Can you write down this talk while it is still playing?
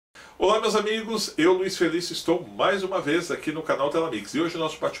Olá meus amigos, eu Luiz Felício estou mais uma vez aqui no canal Telamix e hoje o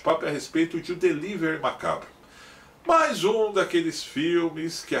nosso bate-papo é a respeito de O Delivery Macabro. Mais um daqueles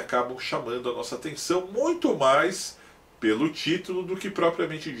filmes que acabam chamando a nossa atenção muito mais pelo título do que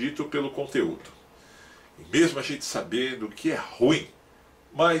propriamente dito pelo conteúdo. E mesmo a gente sabendo que é ruim,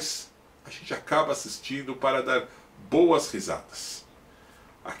 mas a gente acaba assistindo para dar boas risadas.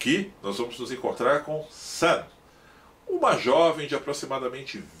 Aqui nós vamos nos encontrar com Sam, uma jovem de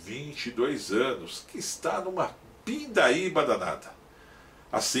aproximadamente 22 anos que está numa pindaíba danada.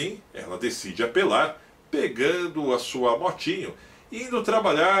 Assim, ela decide apelar, pegando a sua motinho, indo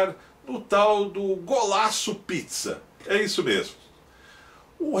trabalhar no tal do Golaço Pizza. É isso mesmo.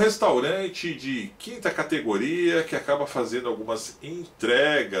 Um restaurante de quinta categoria que acaba fazendo algumas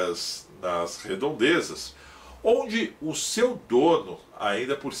entregas nas redondezas, onde o seu dono,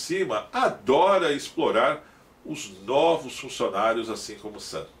 ainda por cima, adora explorar os novos funcionários, assim como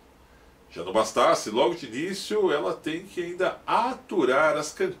Sam. Já não bastasse, logo de início ela tem que ainda aturar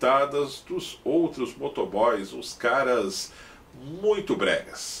as cantadas dos outros motoboys, os caras muito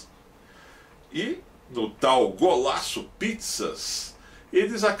bregas. E no tal Golaço Pizzas,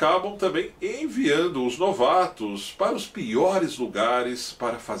 eles acabam também enviando os novatos para os piores lugares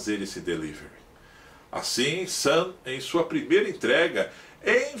para fazer esse delivery. Assim, Sam, em sua primeira entrega,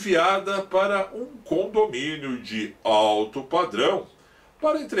 é enviada para um condomínio de alto padrão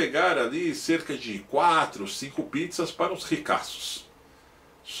para entregar ali cerca de 4, 5 pizzas para os ricaços.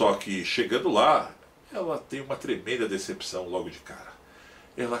 Só que chegando lá, ela tem uma tremenda decepção logo de cara.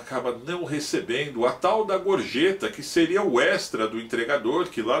 Ela acaba não recebendo a tal da gorjeta, que seria o extra do entregador,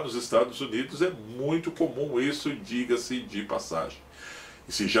 que lá nos Estados Unidos é muito comum isso, diga-se de passagem.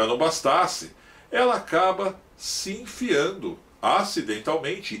 E se já não bastasse, ela acaba se enfiando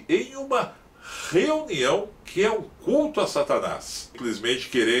acidentalmente em uma reunião que é um culto a Satanás. Simplesmente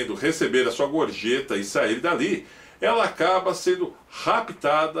querendo receber a sua gorjeta e sair dali, ela acaba sendo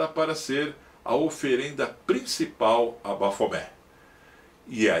raptada para ser a oferenda principal a Bafomé.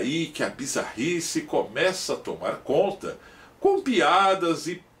 E é aí que a bizarrice começa a tomar conta, com piadas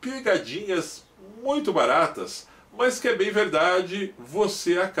e pegadinhas muito baratas, mas que é bem verdade,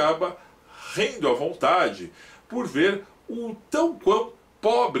 você acaba rindo à vontade por ver o tão quão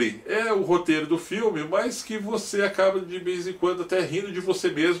pobre é o roteiro do filme, mas que você acaba de vez em quando até rindo de você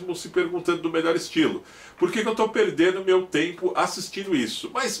mesmo, se perguntando do melhor estilo. Por que eu estou perdendo meu tempo assistindo isso?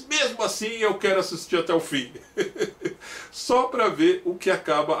 Mas mesmo assim eu quero assistir até o fim. Só para ver o que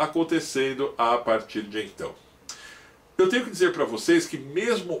acaba acontecendo a partir de então. Eu tenho que dizer para vocês que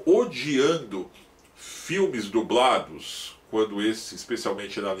mesmo odiando filmes dublados, quando esse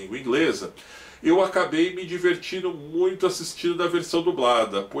especialmente na língua inglesa, eu acabei me divertindo muito assistindo da versão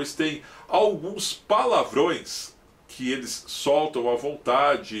dublada, pois tem alguns palavrões que eles soltam à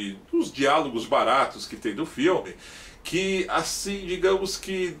vontade, nos diálogos baratos que tem do filme, que assim, digamos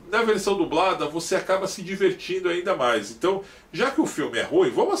que na versão dublada você acaba se divertindo ainda mais. Então, já que o filme é ruim,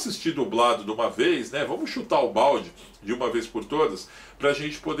 vamos assistir dublado de uma vez, né? Vamos chutar o balde de uma vez por todas, para a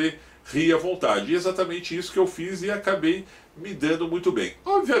gente poder rir à vontade. E é exatamente isso que eu fiz e acabei me dando muito bem.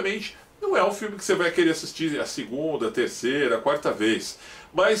 Obviamente, não é um filme que você vai querer assistir a segunda, a terceira, a quarta vez.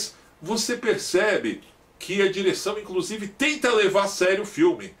 Mas você percebe que a direção, inclusive, tenta levar a sério o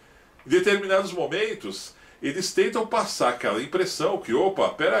filme. Em determinados momentos, eles tentam passar aquela impressão que, opa,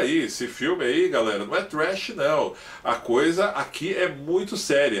 peraí, esse filme aí, galera, não é trash, não. A coisa aqui é muito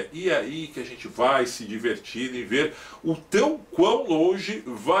séria. E é aí que a gente vai se divertir em ver o tão quão longe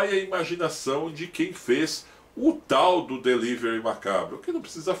vai a imaginação de quem fez o tal do Delivery Macabro, que não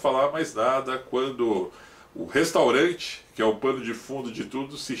precisa falar mais nada quando o restaurante, que é o pano de fundo de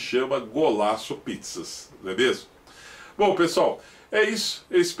tudo, se chama Golaço Pizzas, não é mesmo? Bom, pessoal, é isso.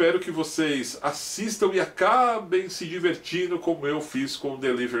 Eu espero que vocês assistam e acabem se divertindo como eu fiz com o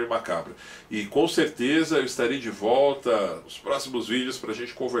Delivery Macabro. E com certeza eu estarei de volta nos próximos vídeos para a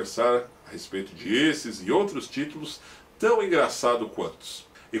gente conversar a respeito de esses e outros títulos tão engraçados quanto.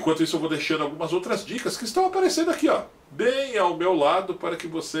 Enquanto isso eu vou deixando algumas outras dicas que estão aparecendo aqui, ó, bem ao meu lado, para que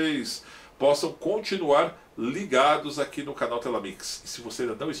vocês possam continuar ligados aqui no canal Telamix. E se você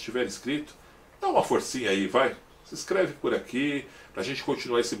ainda não estiver inscrito, dá uma forcinha aí, vai. Se inscreve por aqui, para a gente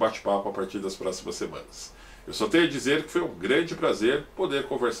continuar esse bate-papo a partir das próximas semanas. Eu só tenho a dizer que foi um grande prazer poder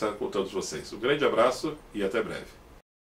conversar com todos vocês. Um grande abraço e até breve.